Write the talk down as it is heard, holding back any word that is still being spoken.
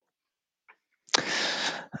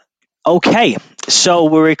Okay, so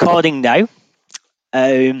we're recording now.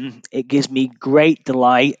 It gives me great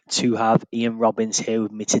delight to have Ian Robbins here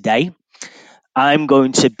with me today. I'm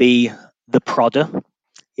going to be the prodder,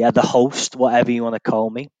 the host, whatever you want to call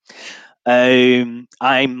me. My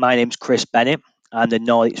name's Chris Bennett. I'm the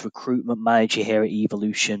Nordics recruitment manager here at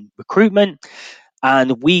Evolution Recruitment,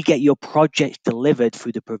 and we get your projects delivered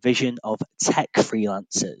through the provision of tech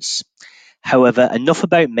freelancers. However, enough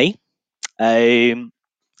about me. Um,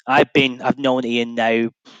 I've known Ian now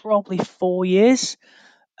probably 4 years.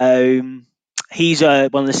 Um, he's one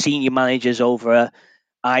of the senior managers over at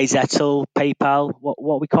IZettle, PayPal. What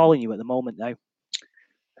are we calling you at the moment now?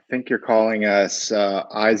 I think you're calling us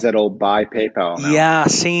IZettle by PayPal now, Yeah, I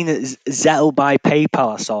seen it, Zettle by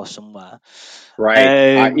PayPal. I saw somewhere.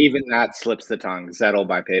 right? Um, Even that slips the tongue. Zettle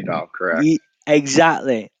by PayPal, correct?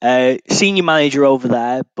 exactly. Senior manager over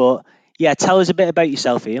there. But yeah, tell us a bit about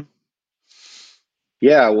yourself, Ian.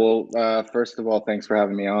 Yeah. Well, first of all, thanks for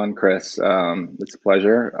having me on, Chris. It's a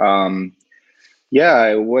pleasure.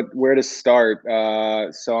 Yeah. Where to start?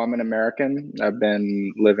 So I'm an American. I've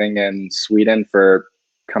been living in Sweden for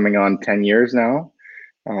coming on 10 years now.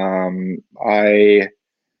 Um, I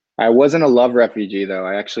I wasn't a love refugee though.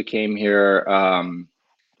 I actually came here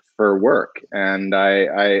for work, and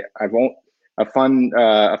I've only a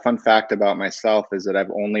fun fact about myself is that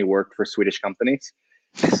I've only worked for Swedish companies.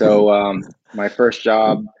 So my first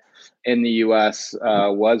job in the U.S.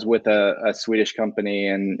 Was with a Swedish company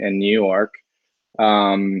in New York,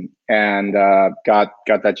 and got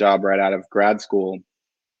that job right out of grad school.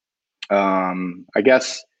 I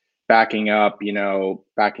guess backing up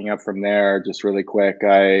from there, just really quick,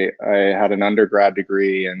 I had an undergrad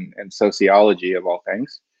degree in sociology of all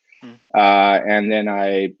things. And then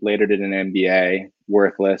I later did an MBA,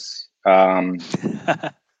 worthless. And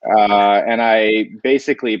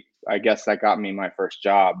I guess that got me my first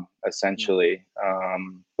job essentially.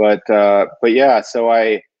 But yeah, so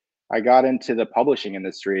I got into the publishing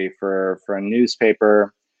industry for a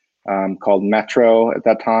newspaper called Metro at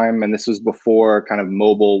that time, and this was before kind of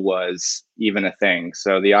mobile was even a thing.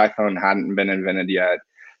 So the iPhone hadn't been invented yet.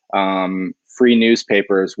 Free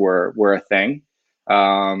newspapers were a thing.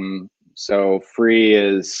 So free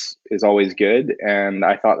is always good, and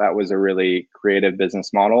I thought that was a really creative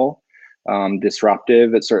business model,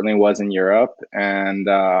 disruptive. It certainly was in Europe, and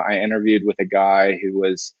I interviewed with a guy who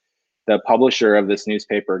was the publisher of this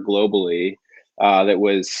newspaper globally. That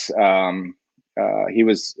was He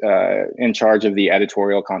was in charge of the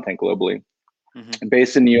editorial content globally, Mhm.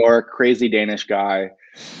 based in New York. Crazy Danish guy.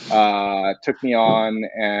 Took me on,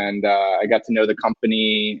 and I got to know the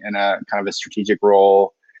company in a kind of a strategic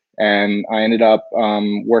role. And I ended up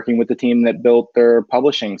working with the team that built their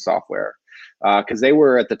publishing software, because they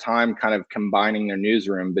were at the time kind of combining their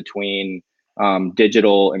newsroom between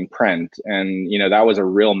digital and print. And that was a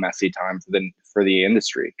real messy time for the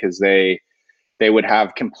industry, because they would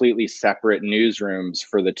have completely separate newsrooms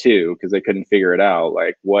for the two, because they couldn't figure it out.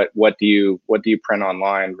 Like what do you print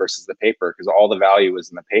online versus the paper? Because all the value was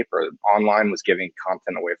in the paper. Online was giving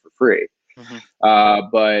content away for free.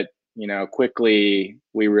 Mhm. But quickly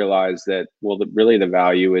we realized that, well, really the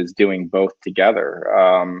value is doing both together.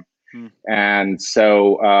 Mhm. And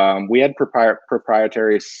so we had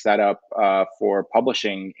proprietary setup for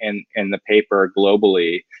publishing in the paper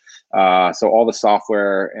globally. So all the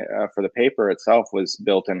software for the paper itself was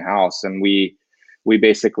built in house, and we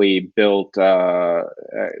basically built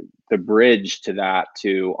the bridge to that,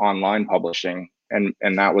 to online publishing, and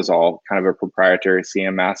that was all kind of a proprietary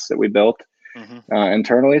CMS that we built Mhm.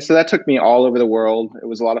 internally. So that took me all over the world. It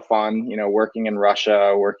was a lot of fun, working in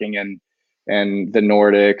Russia, working in the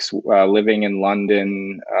Nordics, living in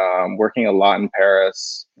London, working a lot in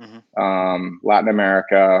Paris, Mhm. Latin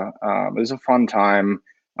America. It was a fun time,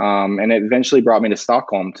 and it eventually brought me to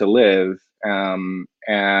Stockholm to live.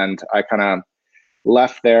 And I kind of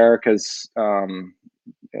left there because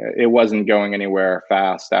it wasn't going anywhere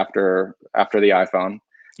fast after the iPhone.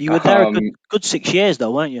 You were there a good Um, good 6 years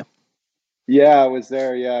though, weren't you? Yeah, I was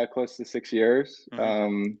there, yeah, close to 6 years.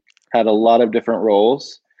 Mhm. Had a lot of different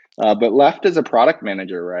roles, but left as a product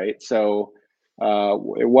manager, right? So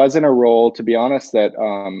it wasn't a role, to be honest, that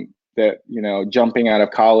jumping out of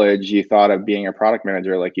college, you thought of being a product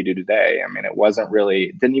manager like you do today. I mean, it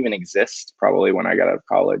didn't even exist probably when I got out of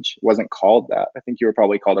college. It wasn't called that. I think you were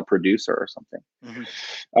probably called a producer or something. Mhm.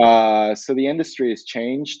 So the industry has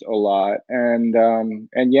changed a lot,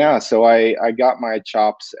 and yeah, so I got my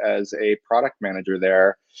chops as a product manager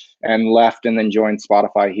there, and left, and then joined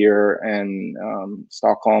Spotify here in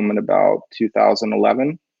Stockholm in about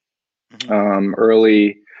 2011, Mhm.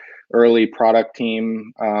 early early product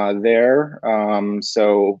team there.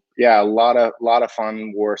 So yeah, a lot of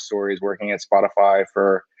fun war stories working at Spotify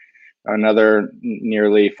for another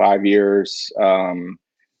nearly 5 years.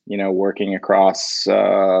 Working across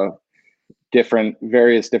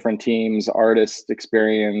various different teams, artist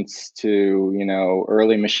experience to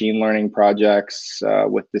early machine learning projects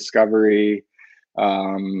with Discovery.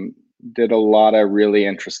 Did a lot of really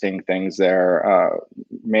interesting things there.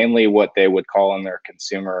 Mainly what they would call in their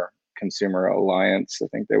consumer alliance, I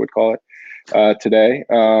think they would call it today.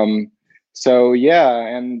 So yeah,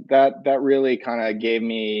 and that really kind of gave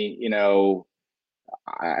me,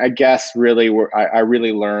 I guess really I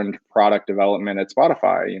really learned product development at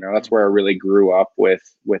Spotify. That's where I really grew up with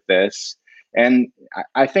this. And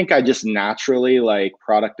I think I just naturally, like,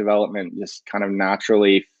 product development just kind of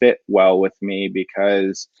naturally fit well with me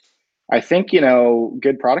because I think,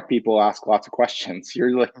 good product people ask lots of questions.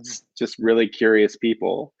 You're like just really curious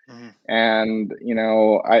people. Mhm. And,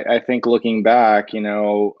 I think looking back,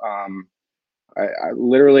 I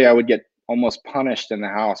literally I would get almost punished in the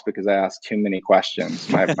house because I asked too many questions.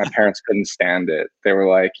 My parents couldn't stand it. They were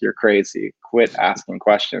like, "You're crazy. Quit asking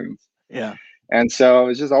questions." Yeah. And so I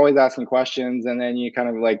was just always asking questions. And then you kind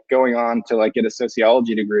of like going on to like get a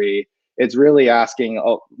sociology degree. It's really asking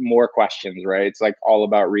more questions, right? It's like all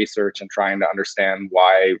about research and trying to understand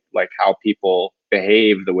why, like how people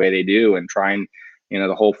behave the way they do, and trying,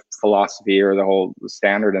 the whole philosophy or the whole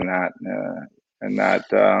standard in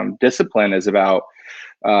that discipline is about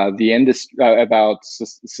the industry, about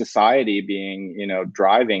society being,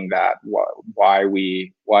 driving that, why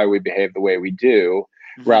we behave the way we do,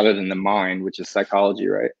 Mhm. rather than the mind, which is psychology,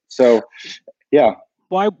 right? So yeah,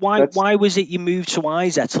 Why why that's why was it you moved to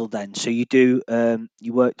IZettle then? So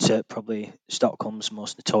you worked at probably Stockholm's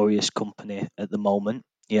most notorious company at the moment.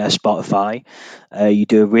 Yeah, Spotify. You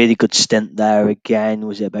do a really good stint there again.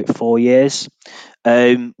 Was it about 4 years?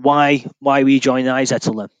 Why were you joining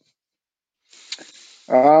IZettle then?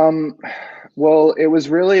 um well, it was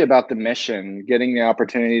really about the mission, getting the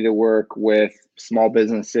opportunity to work with small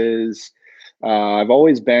businesses. I've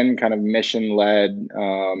always been kind of mission led,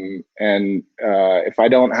 and if I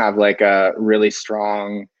don't have like a really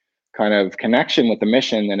strong kind of connection with the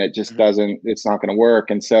mission, then it just Mhm. doesn't. It's not going to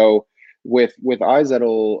work. And so with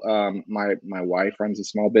iZettle, my wife runs a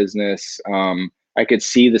small business. I could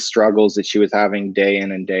see the struggles that she was having day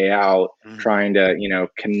in and day out, Mhm. trying to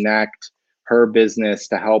connect her business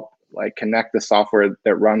to help like connect the software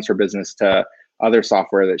that runs her business to other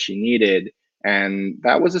software that she needed. And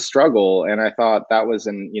that was a struggle. And I thought that was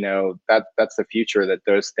that's the future, that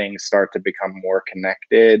those things start to become more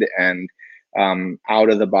connected and out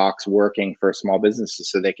of the box working for small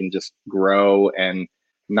businesses, so they can just grow and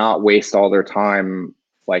not waste all their time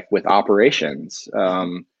like with operations.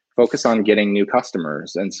 Mhm. Focus on getting new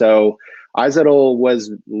customers. And so iZettle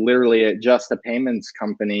was literally just a payments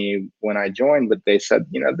company when I joined, but they said,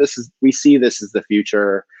 we see this as the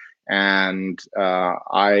future. And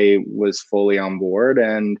I was fully on board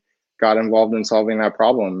and got involved in solving that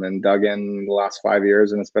problem and dug in the last 5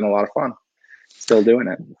 years, and it's been a lot of fun. Still doing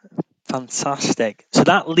it. Fantastic. So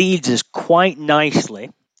that leads us quite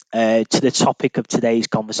nicely to the topic of today's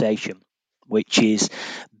conversation, which is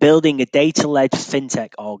building a data led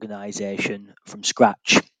fintech organization from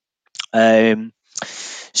scratch. Um,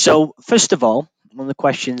 so, first of all, one of the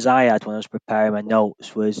questions I had when I was preparing my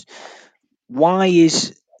notes was, why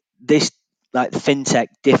is this like fintech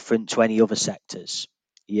different to any other sectors?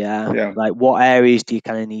 Yeah, Yeah. like what areas do you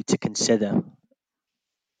kind of need to consider?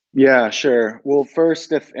 Yeah, sure. Well,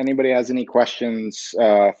 first, if anybody has any questions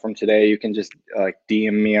from today, you can just like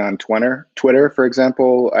DM me on Twitter, for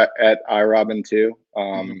example, at iRobin2.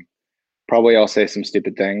 Mhm. Probably I'll say some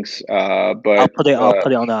stupid things, I'll but put it. I'll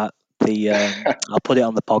put it on I'll put it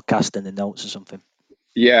on the podcast in the notes or something.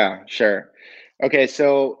 yeah, sure. Okay,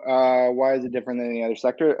 so why is it different than any other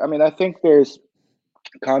sector? I mean, I think there's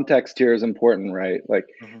context here is important, right? Like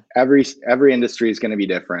Mhm. every industry is going to be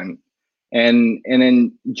different. And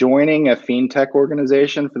in joining a fintech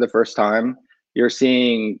organization for the first time, you're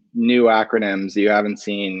seeing new acronyms that you haven't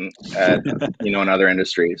seen at in other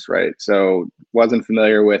industries, right? So wasn't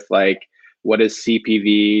familiar with like what is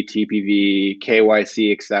CPV, TPV,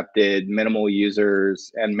 KYC accepted, minimal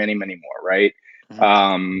users, and many more, right? Mhm.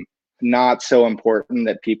 Um, Not so important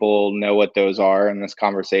that people know what those are in this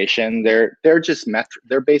conversation. They're just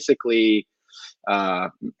they're basically uh,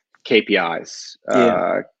 KPIs,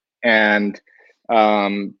 Yeah. and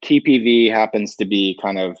TPV happens to be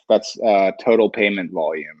kind of that's total payment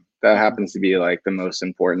volume. That Mhm. happens to be like the most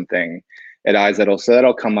important thing at iZettle. So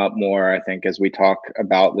that'll come up more, I think, as we talk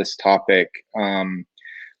about this topic.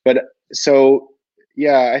 But so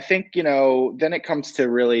Yeah, I think, then it comes to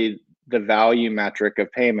really the value metric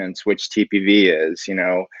of payments, which TPV is.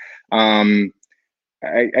 Um,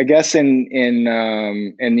 I guess in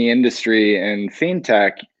the industry and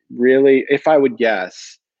fintech, really, if I would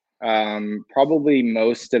guess, probably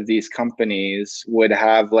most of these companies would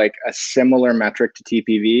have like a similar metric to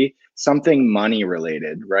TPV, something money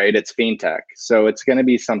related, right? It's fintech, so it's going to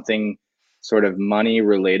be something sort of money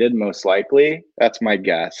related, most likely. That's my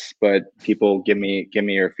guess, but people give me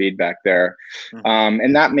your feedback there. Hmm.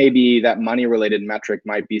 And that may be that money related metric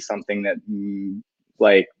might be something that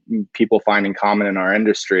like people find in common in our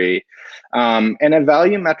industry. And a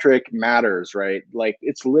value metric matters, right? Like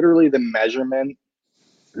it's literally the measurement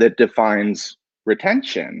that defines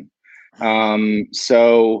retention. And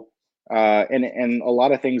a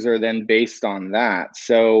lot of things are then based on that.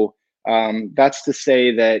 So that's to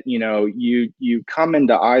say that you come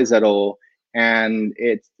into IZettle, and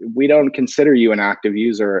we don't consider you an active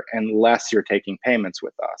user unless you're taking payments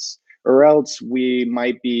with us, or else we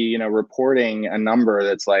might be reporting a number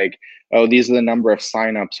that's like, oh, these are the number of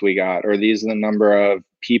signups we got, or these are the number of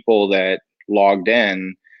people that logged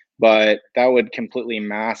in, but that would completely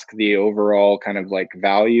mask the overall kind of like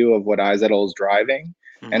value of what IZettle is driving,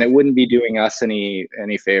 and Hmm. it wouldn't be doing us any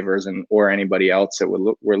favors, and or anybody else that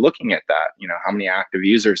we're looking at that. How many active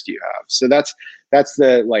users do you have? So that's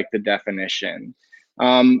the definition.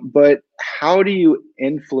 But how do you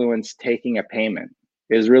influence taking a payment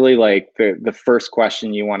is really like the first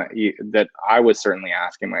question that I was certainly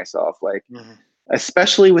asking myself, like, Hmm.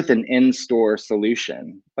 especially with an in-store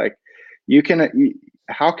solution. Like,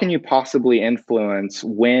 how can you possibly influence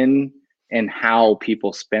when and how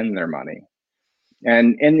people spend their money?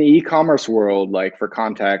 And in the e-commerce world, like, for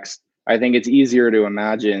context, I think it's easier to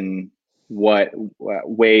imagine what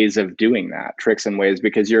ways of doing that, tricks and ways,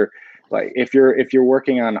 because you're like, if you're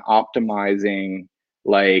working on optimizing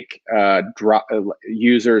like drop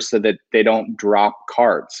users so that they don't drop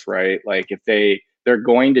carts, right? Like if they're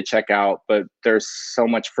going to check out, but there's so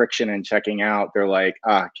much friction in checking out, they're like,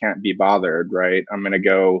 can't be bothered, right? I'm gonna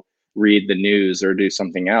go read the news or do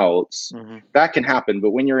something else. Hmm. That can happen.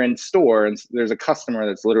 But when you're in store and there's a customer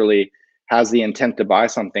that's literally has the intent to buy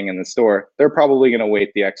something in the store, they're probably going to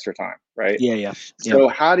wait the extra time, right? Yeah, yeah, yeah. So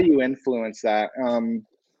how do you influence that?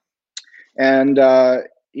 And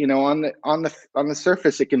on the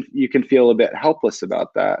surface, you can feel a bit helpless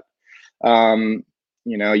about that. um,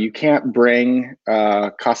 you can't bring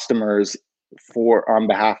customers for on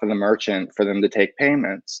behalf of the merchant for them to take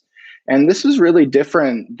payments. And this is really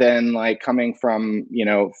different than like coming from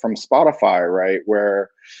Spotify, right? Where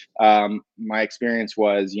my experience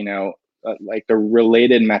was, like the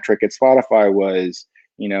related metric at Spotify was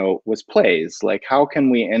plays. Like, how can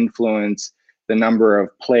we influence the number of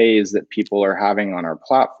plays that people are having on our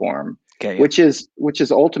platform, Okay, yeah. which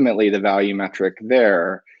is ultimately the value metric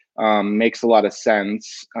there. Makes a lot of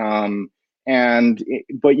sense.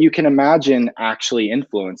 But you can imagine actually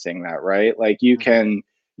influencing that, right? Like Hmm.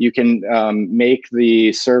 you can make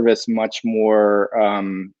the service much more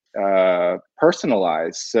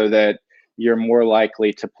personalized, so that you're more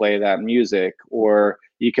likely to play that music, or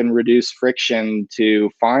you can reduce friction to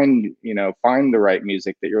find the right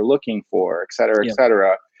music that you're looking for, et cetera, et Yeah.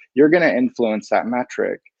 cetera. You're going to influence that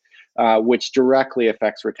metric, which directly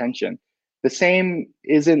affects retention. The same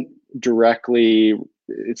isn't directly,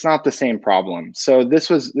 it's not the same problem. So this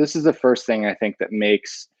is the first thing I think that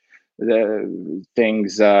makes the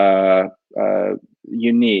things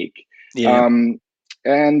unique. Yeah, yeah. um,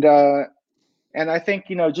 and uh, and I think,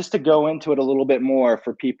 just to go into it a little bit more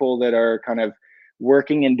for people that are kind of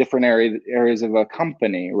working in different areas of a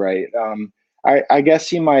company, right? I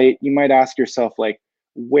guess you might ask yourself, like,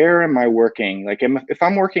 where am I working? Like, if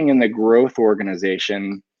I'm working in the growth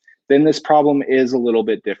organization, then this problem is a little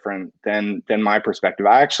bit different than my perspective.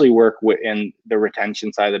 I actually work in the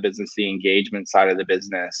retention side of the business, the engagement side of the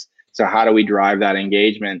business. So how do we drive that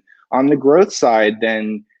engagement? On the growth side,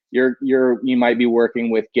 then you might be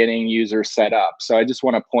working with getting users set up. So I just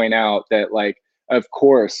want to point out that, like, of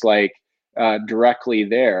course, like, directly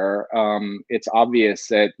there, it's obvious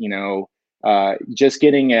that just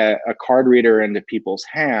getting a card reader into people's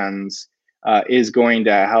hands is going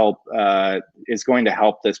to help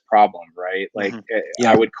this problem, right? Like, Hmm.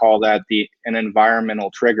 Yeah. I would call that an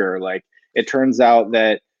environmental trigger. Like, it turns out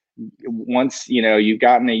that once you've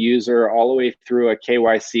gotten a user all the way through a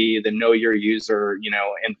KYC, the know your user,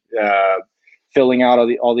 and filling out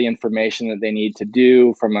all the information that they need to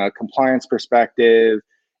do from a compliance perspective,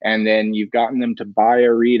 and then you've gotten them to buy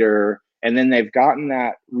a reader, and then they've gotten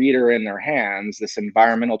that reader in their hands, this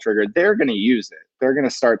environmental trigger, they're going to use it. They're going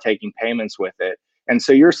to start taking payments with it. And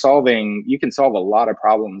so you can solve a lot of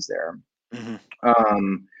problems there. Hmm.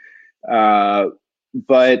 Um, uh,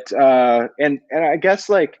 and I guess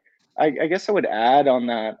like I guess I would add on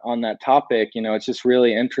that topic. It's just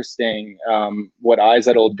really interesting what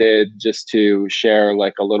IZettle did, just to share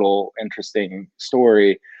like a little interesting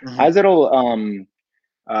story. Hmm. IZettle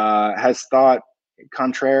has thought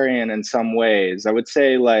contrarian in some ways. I would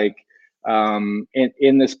say like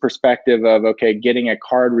in this perspective of, okay, getting a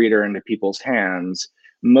card reader into people's hands.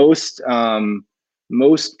 Most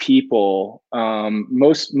people,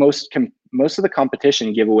 most of the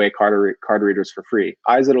competition give away card readers for free.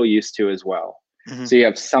 IZettle used to as well. Hmm. So you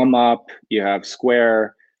have SumUp, you have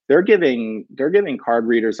Square. They're giving card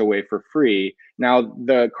readers away for free. Now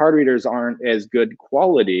the card readers aren't as good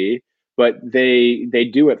quality, but they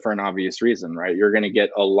do it for an obvious reason, right? You're going to get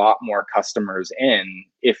a lot more customers in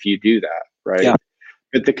if you do that, Yeah. right?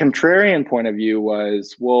 But the contrarian point of view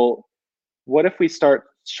was, well, what if we start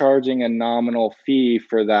charging a nominal fee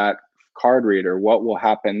for that card reader? What will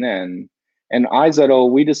happen then? And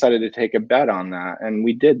iZettle, we decided to take a bet on that, and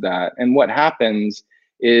we did that. And what happens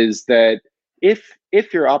is that if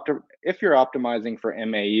you're optimizing for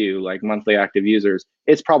MAU, like monthly active users,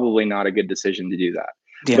 it's probably not a good decision to do that.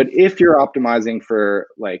 Yeah. But if you're optimizing for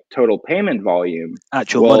like total payment volume,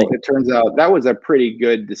 Actual well, money. it turns out that was a pretty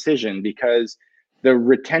good decision, because the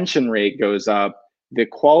retention rate goes up, the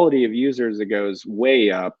quality of users goes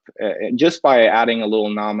way up, just by adding a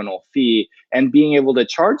little nominal fee and being able to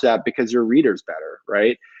charge that because your reader's better,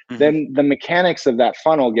 right? Hmm. Then the mechanics of that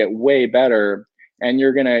funnel get way better, and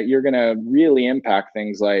you're gonna really impact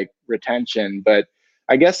things like retention. But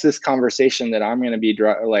I guess this conversation that I'm going to be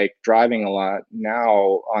driving a lot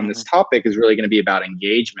now on this Hmm. topic is really going to be about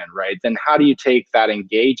engagement, right? Then how do you take that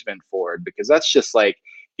engagement forward? Because that's just like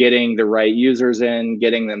getting the right users in,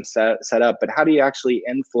 getting them set up. But how do you actually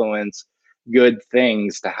influence good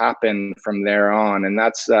things to happen from there on? And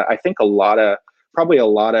that's, I think, probably a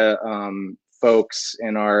lot of folks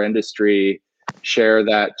in our industry share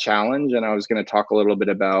that challenge. And I was going to talk a little bit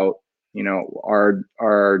about,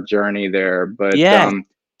 our journey there. But Yeah.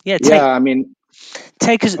 Yeah. yeah, I mean,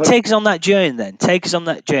 Take us on that journey then. Take us on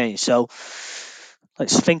that journey. So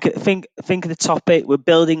let's think of the topic. We're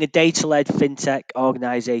building a data-led fintech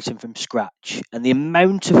organization from scratch, and the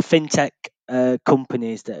amount of fintech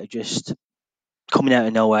companies that are just coming out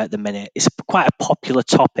of nowhere at the minute. It's quite a popular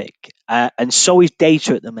topic, and so is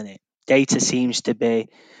data at the minute. Data seems to be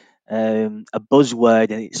a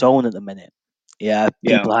buzzword in its own at the minute. Yeah,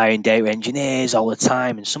 yeah. people hiring data engineers all the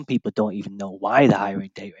time, and some people don't even know why they're hiring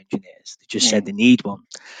data engineers. They just said Mm. they need one.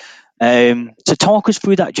 So talk us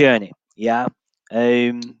through that journey. Yeah,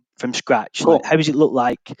 from scratch. Like, Cool. how does it look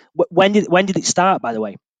like? When did it start? By the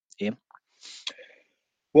way, Ian.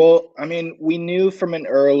 Well, I mean, we knew from very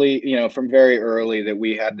early that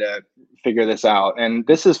we had to figure this out. And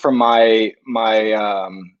this is from my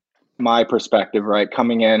perspective, right?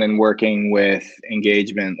 Coming in and working with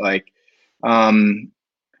engagement, like, um,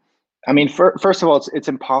 I mean, first of all, it's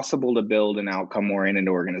impossible to build an outcome-oriented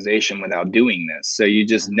organization without doing this. So you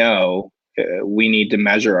just Mhm. know we need to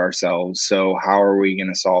measure ourselves. So how are we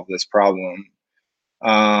going to solve this problem?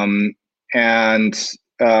 Um, and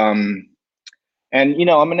um, and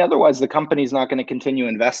I mean, otherwise the company's not going to continue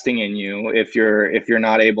investing in you if you're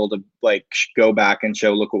not able to like go back and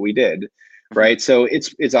show, look what we did, Mhm. right? So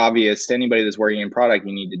it's obvious to anybody that's working in product,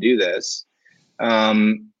 you need to do this.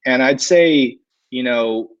 And I'd say,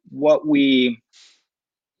 what we,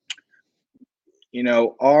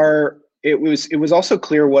 our it was also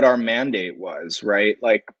clear what our mandate was, right?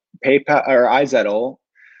 Like PayPal or iZettle,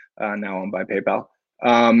 now owned by PayPal,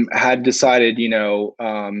 had decided,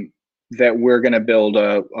 that we're going to build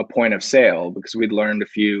a point of sale, because we'd learned a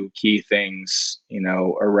few key things,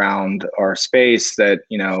 around our space, that,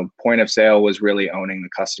 point of sale was really owning the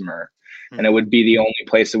customer. And it Mhm. would be the only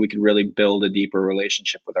place that we could really build a deeper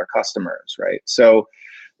relationship with our customers, right? So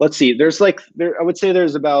let's see, I would say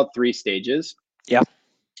there's about 3 stages. Yeah.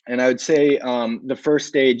 And I would say the first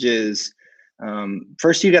stage is,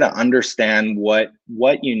 first you got to understand what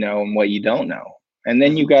you know and what you don't know, and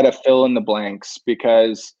then you Mhm. got to fill in the blanks,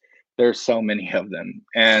 because there's so many of them.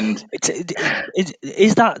 And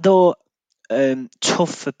Is that though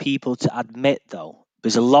tough for people to admit though?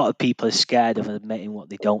 Because a lot of people are scared of admitting what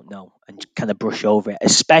they don't know and kind of brush over it,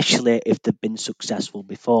 especially if they've been successful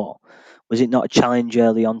before. Was it not a challenge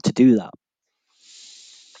early on to do that?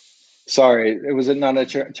 sorry, was it not a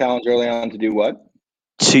challenge early on to do what?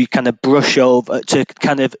 To kind of brush over, to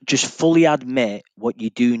kind of just fully admit what you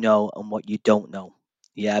do know and what you don't know.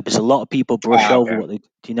 Yeah, because a lot of people brush over Okay. what they.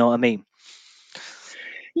 Do you know what I mean?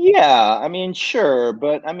 Yeah, I mean, sure,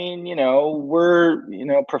 but I mean, we're,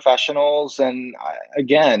 professionals, and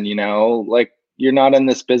again, like you're not in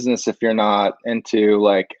this business if you're not into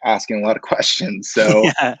like asking a lot of questions. So,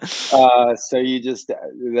 Yeah. so you just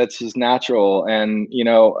that's just natural, and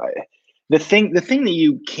the thing that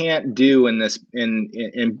you can't do in this in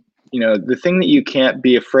the thing that you can't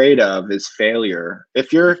be afraid of is failure.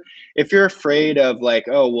 If you're afraid of like,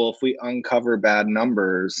 oh well, if we uncover bad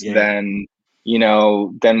numbers, Yeah. then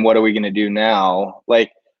what are we going to do now?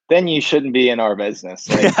 Like, then you shouldn't be in our business.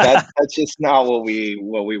 Like that's just not what we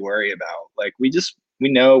worry about. Like we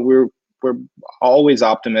know we're always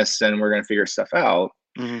optimists, and we're going to figure stuff out.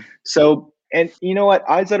 Hmm. So, and you know what?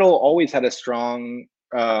 IZettle always had a strong,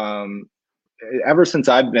 um, ever since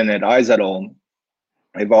I've been at IZettle,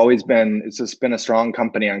 it's just been a strong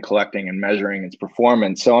company on collecting and measuring its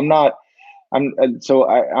performance. So I'm not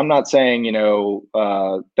saying,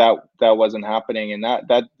 that wasn't happening, and that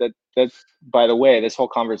by the way, this whole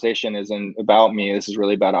conversation isn't about me. This is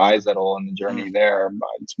really about IZettle and the Hmm. journey there.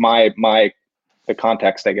 It's the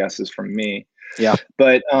context, I guess, is from me. Yeah.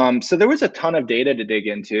 But so there was a ton of data to dig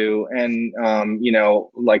into, and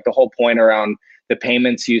like the whole point around the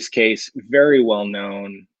payments use case, very well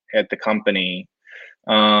known at the company.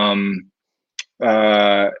 Um,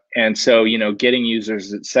 and so, getting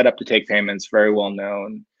users set up to take payments, very well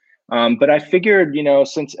known. But I figured,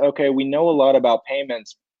 since, okay, we know a lot about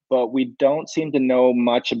payments, but we don't seem to know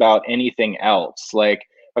much about anything else. Like,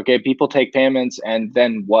 okay, people take payments, and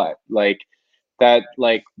then what? That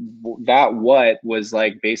what was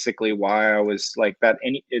like basically why I was like that.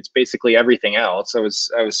 It's basically everything else. I was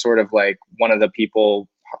sort of like one of the people,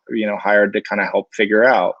 hired to kind of help figure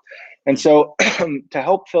out. And Mm. so to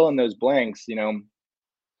help fill in those blanks,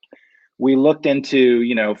 we looked into,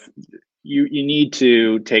 you need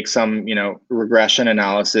to take some, regression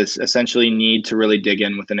analysis, essentially need to really dig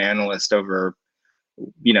in with an analyst over,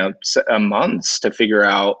 months to figure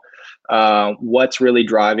out what's really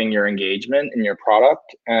driving your engagement in your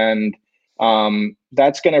product. And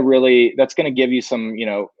that's going to give you some,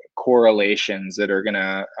 correlations that are going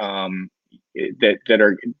to,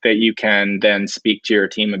 that you can then speak to your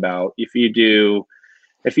team about. If you do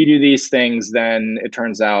these things, then it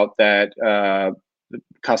turns out that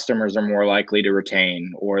customers are more likely to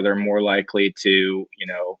retain, or they're more likely to,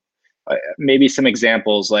 maybe some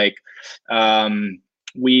examples like, um,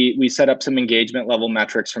 we set up some engagement level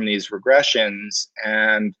metrics from these regressions,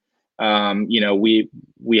 and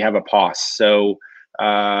we have a POS. So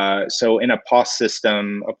in a POS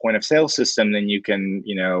system, a point of sale system, then you can,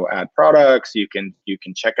 add products, you can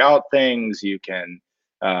check out things, you can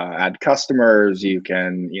add customers, you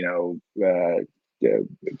can,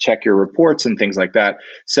 check your reports and things like that.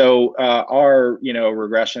 So our,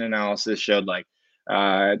 regression analysis showed like,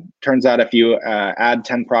 turns out if you add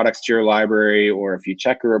 10 products to your library, or if you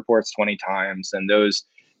check your reports 20 times, then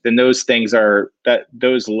those things are that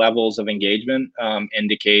those levels of engagement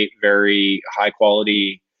indicate very high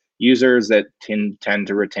quality users that tend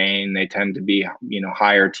to retain. They tend to be,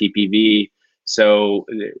 higher TPV. So,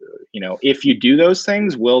 if you do those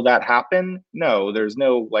things, will that happen? No, there's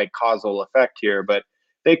no like causal effect here, but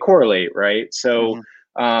they correlate, right? So,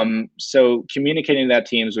 Mhm. so communicating to that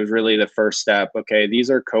teams was really the first step. Okay, these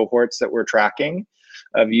are cohorts that we're tracking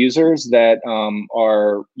of users that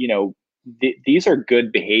are, these are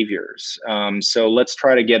good behaviors. So let's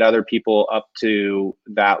try to get other people up to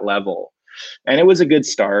that level. And it was a good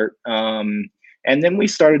start. And then we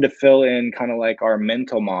started to fill in kind of like our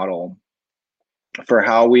mental model for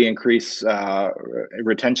how we increase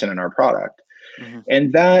retention in our product. Mhm.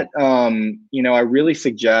 And that, I really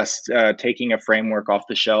suggest taking a framework off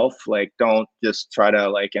the shelf. Like, don't just try to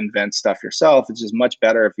like invent stuff yourself. It's just much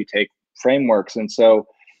better if you take frameworks. And so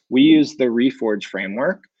we use the Reforge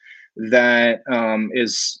framework that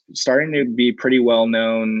is starting to be pretty well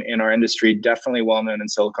known in our industry, definitely well known in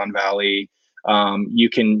Silicon Valley. You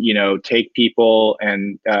can, take people,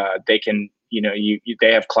 and they can,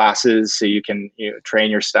 they have classes, so you can, train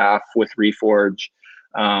your staff with Reforge.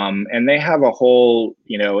 And they have a whole,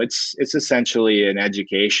 it's essentially an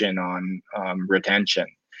education on retention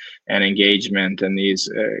and engagement, and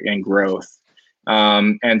and growth.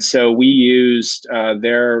 And so we used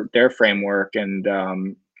their framework, and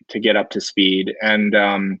to get up to speed. And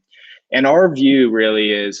our view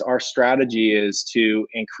really is, our strategy is to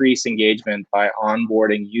increase engagement by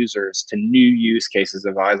onboarding users to new use cases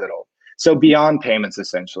of IZettle. So beyond payments,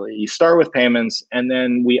 essentially, you start with payments, and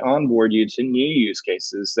then we onboard you to new use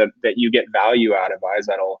cases that you get value out of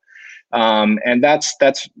IZettle. And that's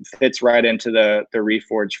fits right into the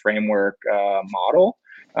Reforge framework model.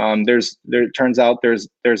 There turns out there's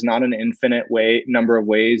not an infinite number of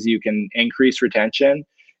ways you can increase retention.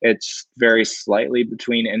 It's very slightly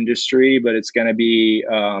between industry, but it's going to be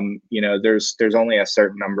there's only a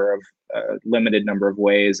certain number of limited number of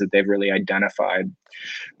ways that they've really identified.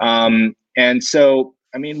 And so,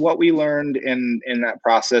 I mean, what we learned in that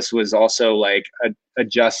process was also like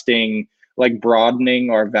adjusting, like broadening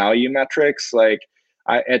our value metrics. Like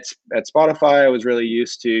at Spotify, I was really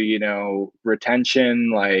used to,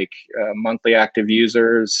 retention, like monthly active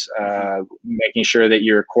users, making sure that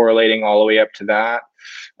you're correlating all the way up to that.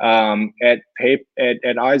 At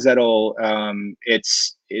IZettle,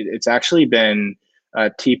 it's actually been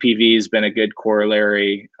TPV has been a good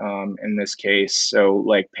corollary in this case. So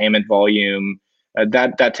like payment volume,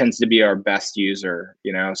 that tends to be our best user.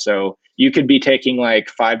 So you could be taking like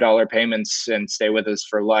 $5 payments and stay with us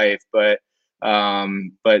for life, but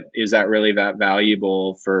is that really that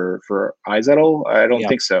valuable for IZettle? I don't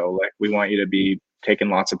think so. Like we want you to be taking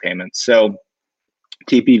lots of payments. So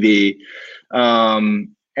TPV,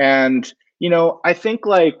 and I think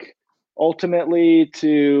like ultimately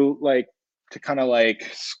to kind of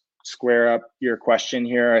like square up your question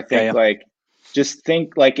here, I think like just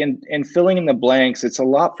think like in filling in the blanks, it's a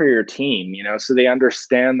lot for your team, so they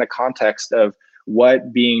understand the context of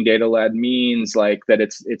what being data led means, like that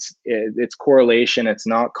it's correlation, it's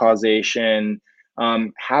not causation.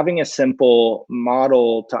 Having a simple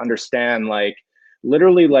model to understand, like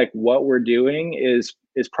literally like what we're doing is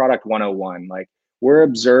product 101. Like we're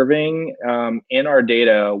observing in our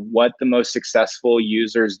data what the most successful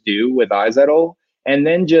users do with IZettle, and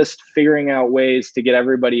then just figuring out ways to get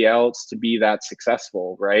everybody else to be that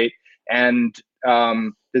successful, right? And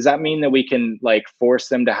does that mean that we can like force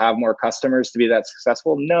them to have more customers to be that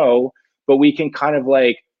successful? No, but we can kind of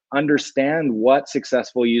like understand what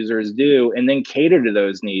successful users do and then cater to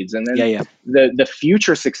those needs. And then the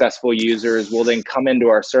future successful users will then come into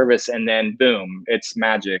our service, and then boom, it's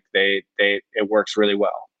magic. It works really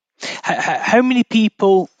well. How many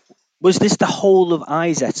people, was this the whole of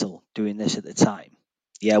IZettle doing this at the time?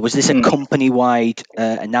 Yeah, was this a company-wide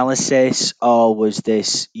analysis, or was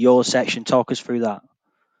this your section? Talk us through that.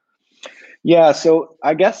 Yeah, so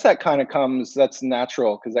I guess that's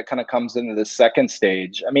natural because that kind of comes into the second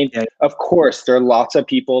stage. I mean, of course, there are lots of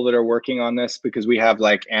people that are working on this because we have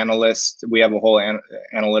like analysts, we have a whole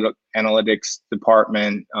analytics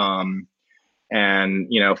department,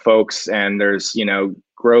 and folks, and there's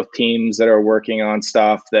growth teams that are working on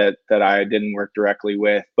stuff that I didn't work directly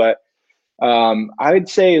with, but I'd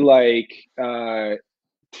say like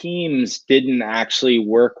teams didn't actually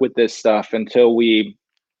work with this stuff until we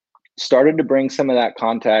started to bring some of that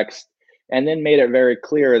context, and then made it very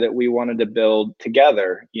clear that we wanted to build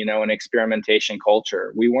together, an experimentation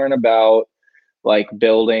culture. We weren't about like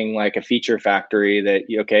building like a feature factory that,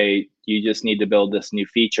 okay, you just need to build this new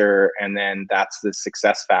feature, and then that's the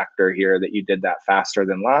success factor here, that you did that faster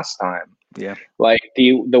than last time. Yeah. Like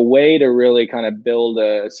the way to really kind of build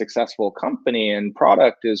a successful company and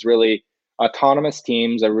product is really autonomous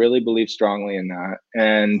teams. I really believe strongly in that.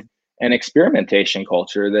 And an experimentation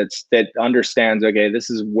culture that understands, okay, this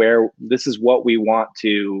is what we want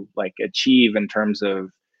to like achieve in terms of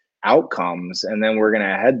outcomes, and then we're going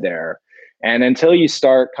to head there. And until you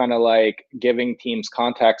start kind of like giving teams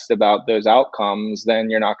context about those outcomes, then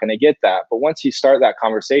you're not going to get that. But once you start that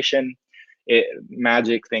conversation,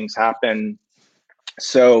 magic things happen.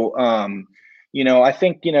 So I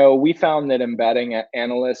think we found that embedding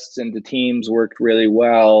analysts into teams worked really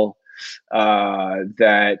well.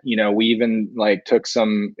 That we even like took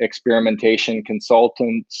some experimentation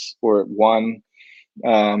consultants, or one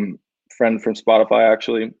friend from Spotify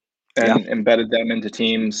actually, and embedded them into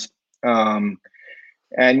teams. And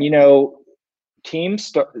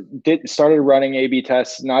teams started running A/B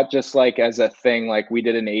tests, not just like as a thing, like we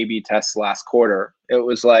did an A/B test last quarter. It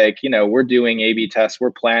was like, we're doing A/B tests, we're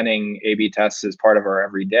planning A/B tests as part of our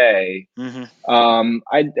everyday.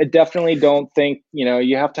 I definitely don't think,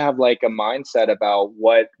 you have to have like a mindset about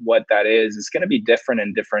what that is. It's going to be different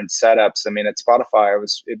in different setups. I mean, at Spotify,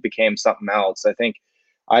 it became something else. I think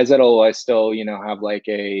IZettle, I still,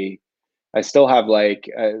 have like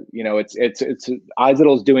it's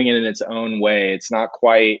IZettle's doing it in its own way. It's not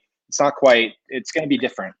quite, it's going to be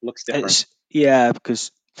different. It looks different. Because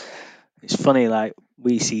it's funny, like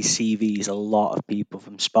we see CVs, a lot of people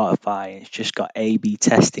from Spotify, and it's just got A/B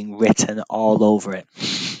testing written all over it.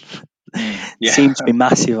 Seems to be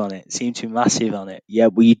massive on it. Yeah,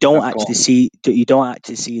 but you don't actually see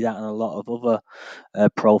that in a lot of other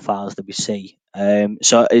profiles that we see.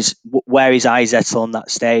 So where is IZettle on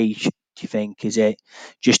that stage? Do you think, is it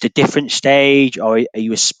just a different stage, or are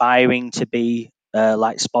you aspiring to be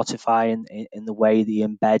like Spotify in the way that you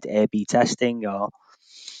embed A/B testing, or?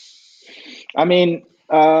 I mean,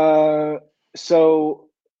 so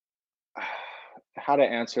how to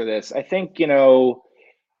answer this? I think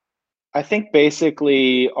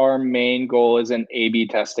basically our main goal isn't A/B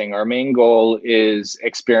testing. Our main goal is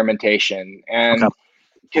experimentation. Okay. And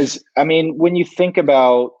because I mean, when you think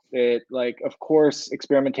about it, like, of course,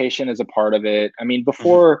 experimentation is a part of it. I mean, Hmm.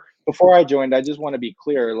 before I joined, I just want to be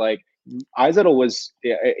clear, like, IZettle was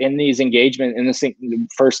in these engagement in the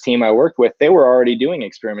first team I worked with. They were already doing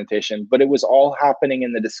experimentation, but it was all happening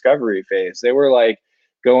in the discovery phase. They were like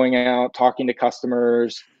going out, talking to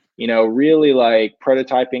customers, really like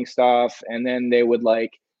prototyping stuff, and then they would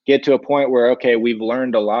like get to a point where, okay, we've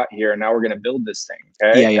learned a lot here, now we're going to build this thing. Yeah,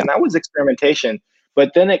 Okay, yeah. and that was experimentation.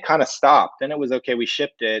 But then it kind of stopped. Then it was, okay, we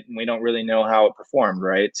shipped it and we don't really know how it performed,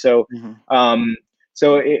 right? So Hmm. um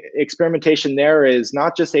experimentation there is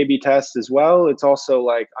not just A/B tests as well. It's also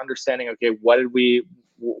like understanding, okay, what did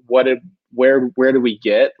where did we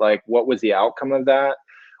get, like, what was the outcome of that,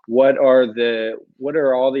 what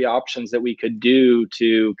are all the options that we could do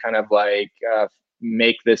to kind of like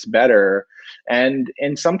make this better. And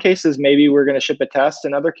in some cases maybe we're going to ship a test,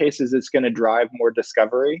 in other cases it's going to drive more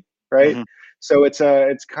discovery, right? Hmm. So it's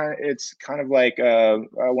kind of like I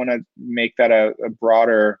want to make that a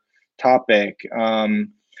broader topic.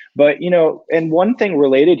 But and one thing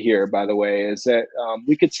related here, by the way, is that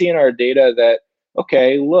we could see in our data that,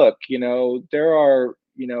 okay, look, there are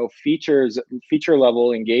feature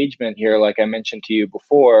level engagement here, like I mentioned to you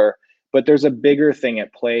before, but there's a bigger thing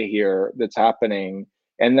at play here that's happening,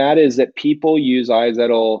 and that is that people use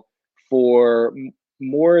iZettle for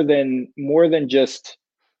more than just,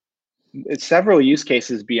 it's several use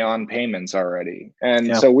cases beyond payments already. And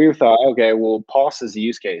Yeah. so we thought, okay, well, POS is a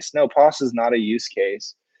use case. No, POS is not a use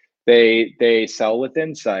case. They sell with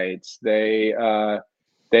insights. They have,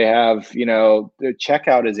 the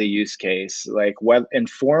checkout is a use case. Like, web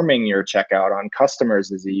informing your checkout on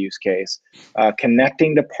customers is a use case.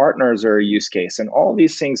 Connecting to partners are a use case, and all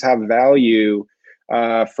these things have value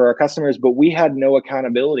for our customers. But we had no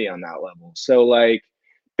accountability on that level. So like,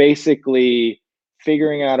 basically,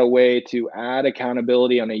 figuring out a way to add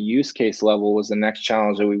accountability on a use case level was the next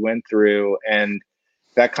challenge that we went through. And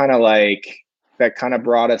that kind of like that kind of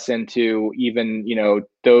brought us into even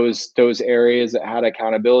those areas that had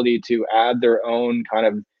accountability to add their own kind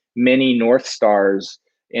of mini north stars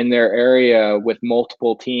in their area with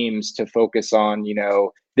multiple teams to focus on,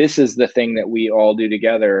 this is the thing that we all do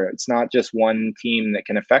together. It's not just one team that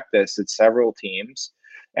can affect this, it's several teams,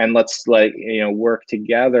 and let's like work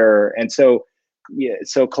together. And so yeah,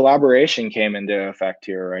 so collaboration came into effect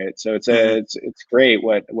here, right? So Hmm. it's great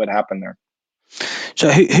what happened there. So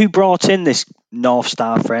who brought in this North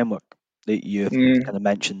Star framework that you Mm, kind of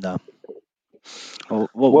mentioned there? Or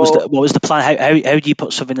what was the well, what was the plan? How do you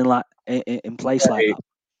put something in place like right.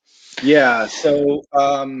 that? Yeah.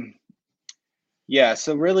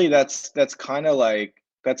 So really that's kind of like,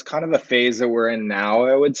 that's kind of a phase that we're in now,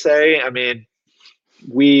 I would say. I mean,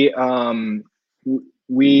 we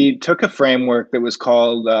we took a framework that was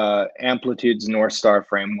called Amplitude's North Star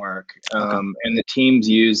framework, Okay. and the teams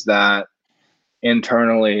use that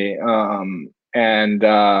internally, and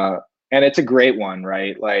it's a great one,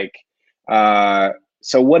 right? Like, uh,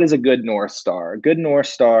 so what is a good North Star? A good North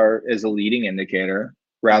Star is a leading indicator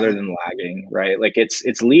rather Hmm. than lagging, right? Like,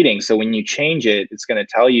 it's leading, so when you change it, it's going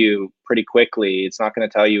to tell you pretty quickly. It's not going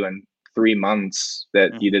to tell you in 3 months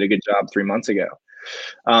that you Hmm. did a good job 3 months ago.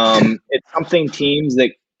 It's something teams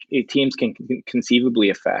can conceivably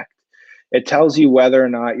affect. It tells you whether or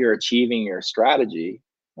not you're achieving your strategy.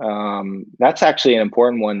 That's actually an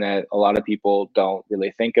important one that a lot of people don't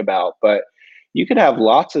really think about. But you could have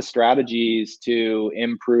lots of strategies to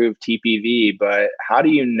improve TPV, but how do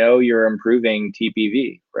you know you're improving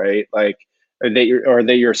TPV, right? Like, or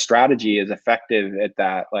that your strategy is effective at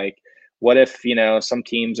that. Like, what if some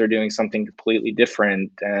teams are doing something completely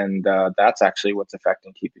different, and that's actually what's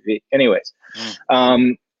affecting TPV? Anyways, Mm.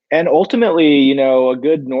 um, and ultimately, a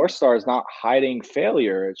good North Star is not hiding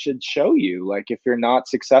failure. It should show you, like, if you're not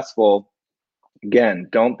successful, again,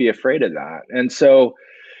 don't be afraid of that. And so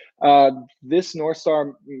uh, this North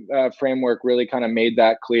Star framework really kind of made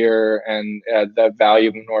that clear, and the value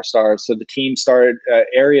of North Star. So the team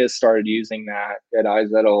areas started using that at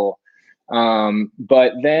iZettle.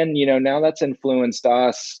 But then, now that's influenced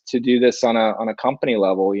us to do this on a company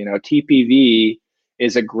level. TPV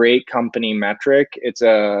is a great company metric.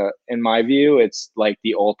 In my view, it's like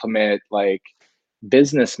the ultimate like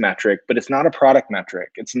business metric, but it's not a product metric.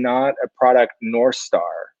 It's not a product North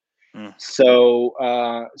Star. Mm.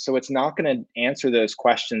 So it's not going to answer those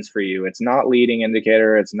questions for you. It's not leading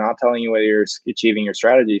indicator. It's not telling you whether you're achieving your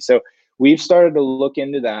strategy. So we've started to look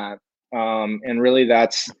into that, and really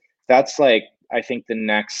that's like, I think the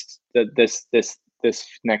next this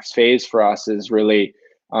next phase for us is really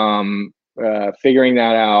figuring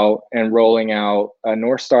that out and rolling out a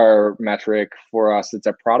North Star metric for us. It's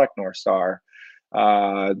a product North Star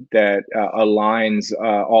that aligns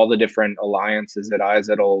all the different alliances at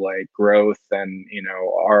IZettle, like growth and,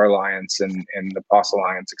 our alliance and the POS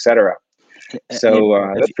alliance, etc. And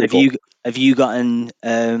So that's pretty cool. have you got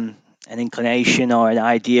an inclination or an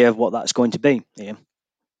idea of what that's going to be? Yeah.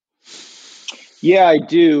 Yeah, I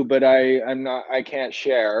do, but I can't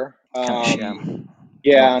share. Can't share. No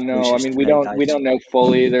Yeah, no, I decisions mean, to we make, don't we guys. don't know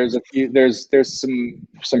fully. There's a few, there's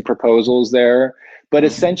some proposals there, but Mm.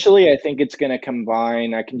 essentially I think it's going to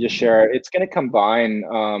combine, I can just share, it's going to combine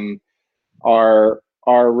our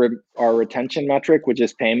retention metric, which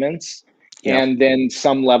is payments, Yeah. and then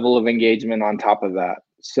some level of engagement on top of that.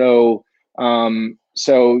 So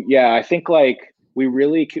yeah, I think like we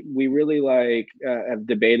really like have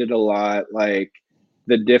debated a lot, like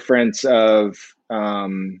the difference of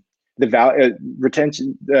the value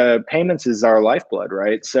retention. Payments is our lifeblood,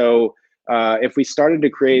 right? So if we started to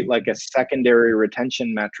create like a secondary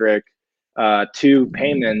retention metric to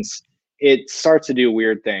payments, it starts to do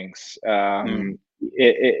weird things. Mm.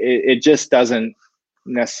 It just doesn't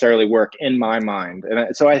necessarily work in my mind.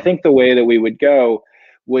 And so I think the way that we would go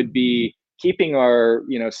would be keeping our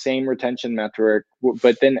same retention metric,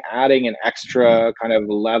 but then adding an extra kind of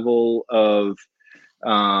level of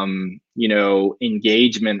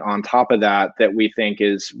engagement on top of that we think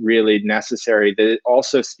is really necessary, that it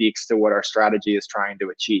also speaks to what our strategy is trying to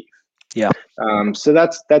achieve. Yeah. So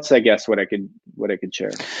that's I guess what I could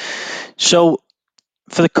share. So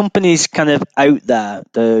for the companies kind of out there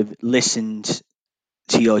that have listened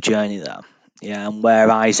to your journey there, yeah, and where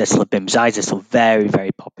IZettle have been, because IZettle a very,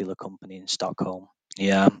 very popular company in Stockholm,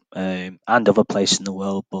 yeah, and other places in the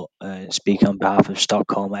world, but speaking on behalf of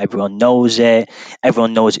Stockholm, everyone knows it.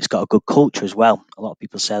 Everyone knows it's got a good culture as well. A lot of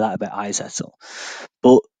people say that about IZettle.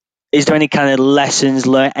 But is there any kind of lessons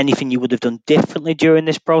learned, anything you would have done differently during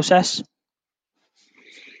this process?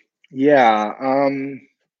 Yeah.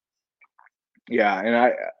 Yeah,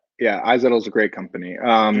 and IZettle is a great company.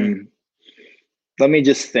 Mm. Let me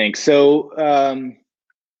just think. So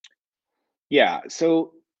yeah,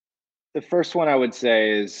 so the first one I would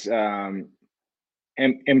say is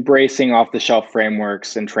embracing off the shelf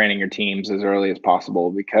frameworks and training your teams as early as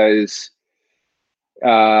possible, because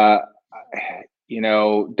uh,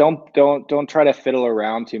 don't try to fiddle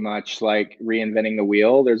around too much, like reinventing the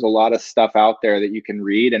wheel. There's a lot of stuff out there that you can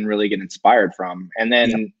read and really get inspired from, and Yeah.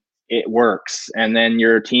 then it works, and then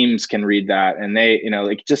your teams can read that, and they,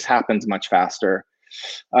 it just happens much faster.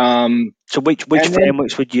 So which And then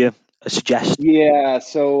frameworks would you suggest? yeah,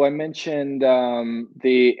 so I mentioned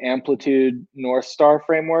the Amplitude North Star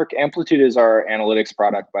framework. Amplitude is our analytics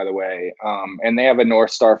product, by the way, and they have a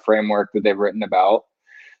North Star framework that they've written about.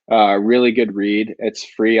 Really good read. It's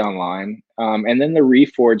free online. And then the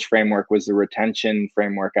Reforge framework was the retention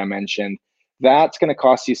framework I mentioned. That's going to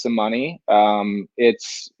cost you some money.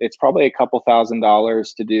 It's probably a couple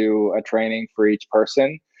 $1,000s to do a training for each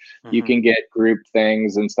person. You Hmm. can get group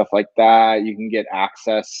things and stuff like that. You can get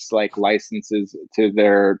access, like licenses to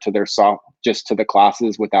their soft, just to the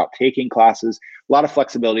classes without taking classes. A lot of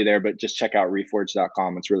flexibility there, but just check out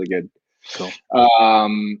reforge.com. It's really good. Cool.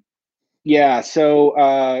 Um, so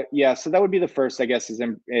that would be the first, I guess, is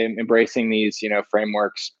embracing these,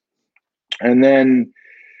 frameworks. And then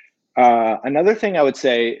another thing I would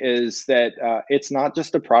say is that it's not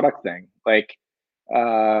just a product thing. Like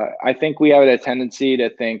I think we have a tendency to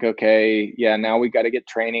think, okay, yeah, now we got to get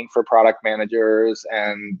training for product managers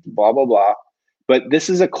and blah blah blah. But this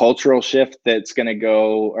is a cultural shift that's going to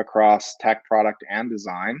go across tech, product, and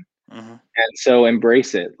design. Hmm. And so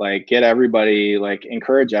embrace it, like get everybody, like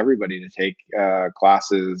encourage everybody to take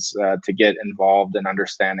classes, to get involved in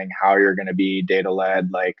understanding how you're going to be data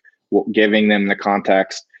led, like giving them the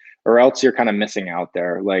context, or else you're kind of missing out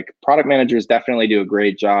there. Like product managers definitely do a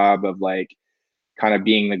great job of like kind of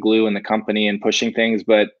being the glue in the company and pushing things,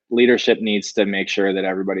 but leadership needs to make sure that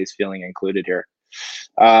everybody's feeling included here.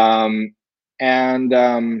 And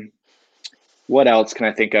what else can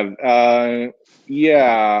I think of?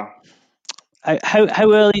 Yeah. How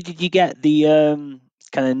early did you get the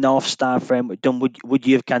kind of North Star framework done? Would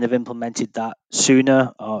you have kind of implemented that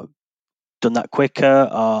sooner or done that quicker?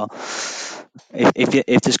 Or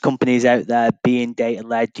if there's companies out there being data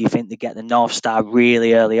led, do you think they get the North Star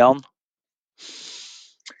really early on?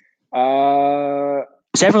 Uh,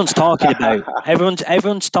 So everyone's talking about.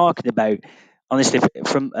 Honestly,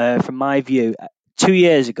 from my view, 2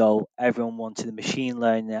 years ago, everyone wanted a machine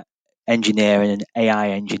learning engineer and an AI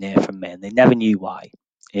engineer from me, and they never knew why.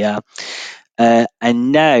 Yeah.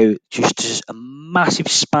 And now, just a massive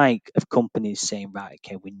spike of companies saying, right,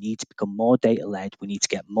 okay, we need to become more data led, we need to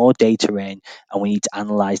get more data in, and we need to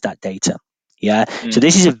analyze that data. Yeah. So Mm.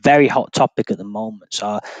 this is a very hot topic at the moment.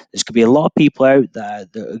 So there's going to be a lot of people out there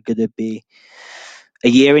that are going to be a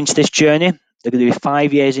year into this journey. They're going to be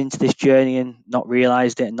 5 years into this journey and not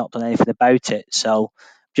realized it and not done anything about it. So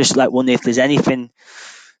just like wondering if there's anything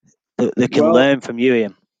that they can Well, learn from you,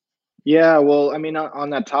 Ian. yeah, well, I mean,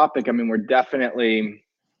 on that topic, I mean, we're definitely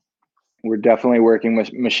working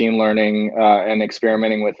with machine learning and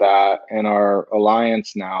experimenting with that in our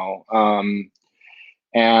alliance now.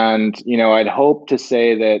 And I'd hope to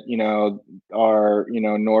say that our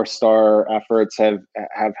North Star efforts have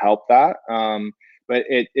helped that. But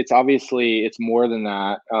it's obviously it's more than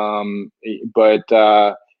that.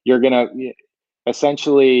 But you're gonna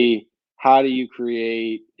essentially, how do you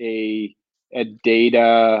create a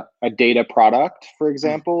data product, for Mm,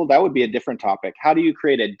 example? That would be a different topic. How do you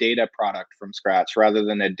create a data product from scratch rather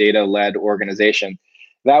than a data led organization?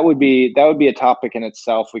 That would be a topic in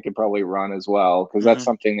itself we could probably run as well, because that's mhm,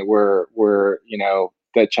 something that we're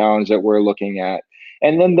the challenge that we're looking at.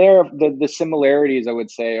 And then the similarities, I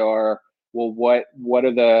would say, are, well, what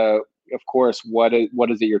are the of course, what is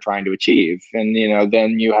it you're trying to achieve? And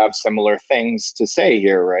then you have similar things to say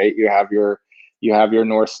here, right? You have your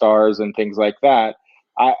North Stars and things like that.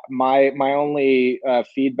 My only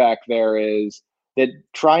feedback there is that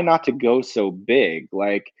try not to go so big.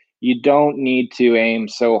 Like, you don't need to aim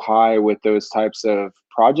so high with those types of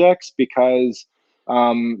projects, because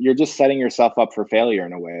you're just setting yourself up for failure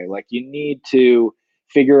in a way. Like, you need to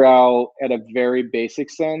figure out, at a very basic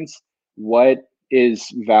sense, what is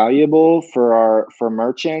valuable for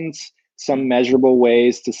merchants, mm, some measurable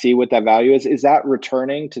ways to see what that value is. Is that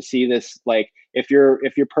returning to see this? Like, if you're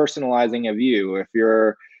personalizing a view, if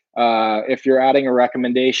you're adding a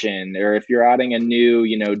recommendation, or if you're adding a new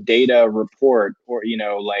data report, or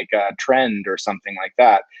like a trend or something like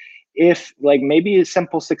that, if, like, maybe a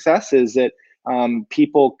simple success is that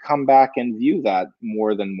people come back and view that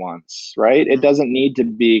more than once, right? It mm, doesn't need to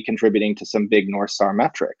be contributing to some big North Star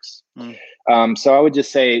metrics. mm. So I would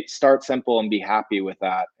just say start simple and be happy with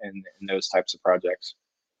that in those types of projects.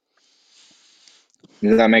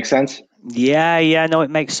 Does that make sense? Yeah, no, it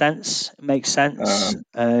makes sense. It makes sense.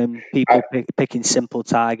 Um, I, People picking simple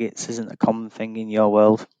targets isn't a common thing in your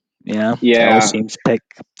world. Yeah, they always yeah, seem to pick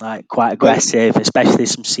like quite but aggressive, especially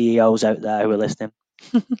some CEOs out there who are listening.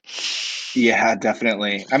 yeah,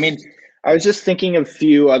 definitely. I mean, I was just thinking of a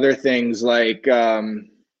few other things, like, I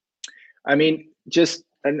mean, just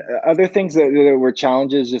other things that were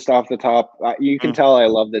challenges just off the top. You can Mm. tell I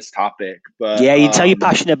love this topic, but Yeah, you can tell you're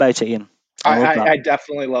passionate about it, Ian. I I, love that. I, I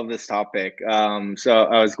definitely love this topic. So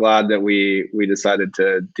I was glad that we decided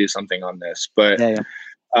to do something on this. But Yeah,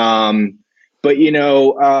 yeah. um, at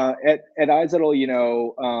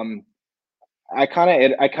IZettle, I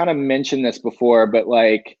kind of mentioned this before, but,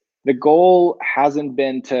 like, the goal hasn't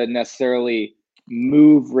been to necessarily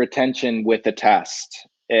move retention with a test,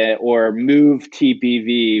 or move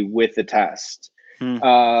TPV with the test. Mm,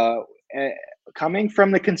 Uh, eh, Coming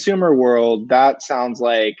from the consumer world, that sounds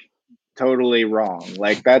like totally wrong.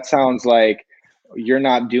 Like, that sounds like you're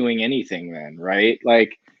not doing anything then, right?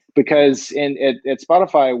 Like, because at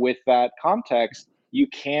Spotify, with that context, you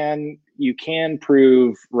can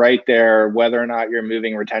prove right there whether or not you're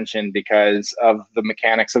moving retention because of the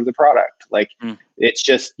mechanics of the product. Like, mm, it's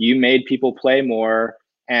just, you made people play more,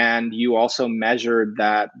 and you also measured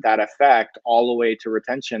that effect all the way to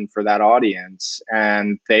retention for that audience,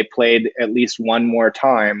 and they played at least one more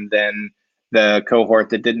time than the cohort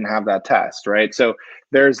that didn't have that test, right? So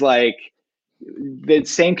there's, like, the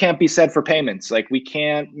same can't be said for payments. Like, we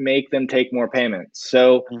can't make them take more payments.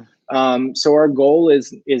 So mm, so our goal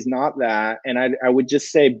is not that. And I would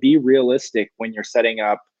just say, be realistic when you're setting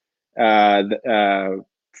up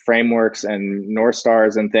frameworks and North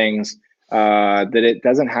Stars and things, that it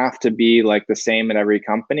doesn't have to be like the same at every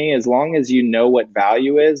company. As long as you know what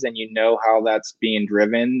value is and you know how that's being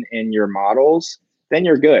driven in your models, then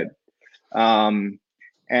you're good. um,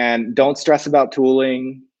 and don't stress about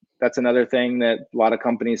tooling. That's another thing that a lot of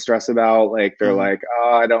companies stress about. Like, they're mm. like,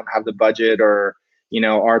 oh, I don't have the budget, or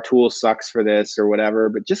our tool sucks for this or whatever.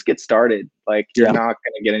 But just get started. Like, you're Yeah. not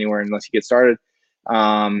going to get anywhere unless you get started.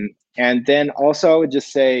 And then also, I would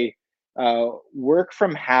just say, work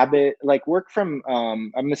from habit. Like, work from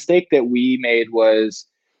a mistake that we made was,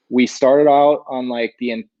 we started out on like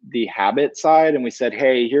the habit side, and we said,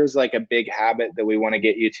 hey, here's like a big habit that we want to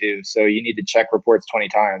get you to, so you need to check reports 20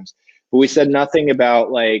 times. But we said nothing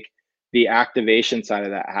about like the activation side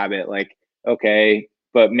of that habit. Like, okay,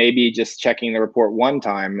 but maybe just checking the report one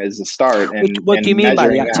time is a start, What do you and mean by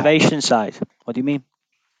the measuring that. activation side? What do you mean?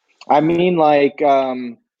 I mean, like,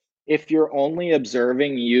 if you're only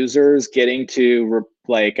observing users getting to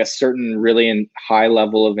like a certain really high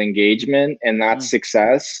level of engagement and that's Mm.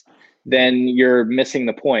 success, then you're missing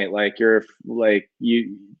the point. Like, you're like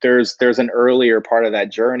there's an earlier part of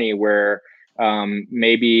that journey where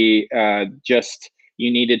maybe just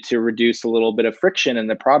you needed to reduce a little bit of friction in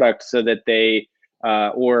the product so that they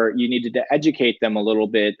or you needed to educate them a little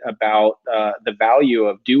bit about the value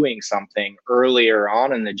of doing something earlier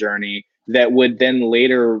on in the journey that would then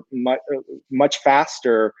later much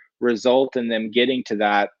faster result in them getting to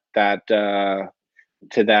that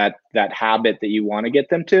habit that you want to get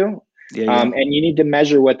them to. Yeah, yeah. And you need to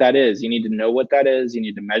measure what that is. You need to know what that is. You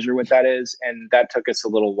need to measure what that is. And that took us a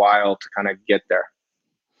little while to kind of get there.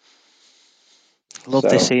 Love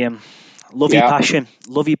this, So, Ian. Love your yeah, passion.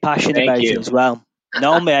 Love your passion thank about it you. as well.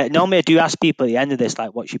 Normally I do ask people at the end of this,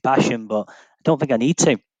 like, what's your passion? But I don't think I need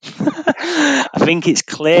to. I think it's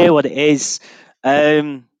clear what it is.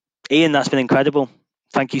 Ian, that's been incredible.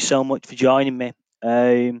 Thank you so much for joining me.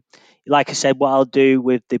 Like I said, what I'll do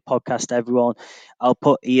with the podcast, everyone, I'll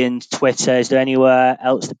put Ian's Twitter. Is there anywhere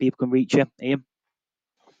else that people can reach you, Ian?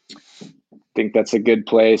 I think that's a good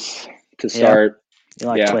place to Yeah, start. you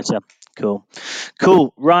like Yeah. Twitter. Cool.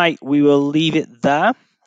 Cool. Right, we will leave it there.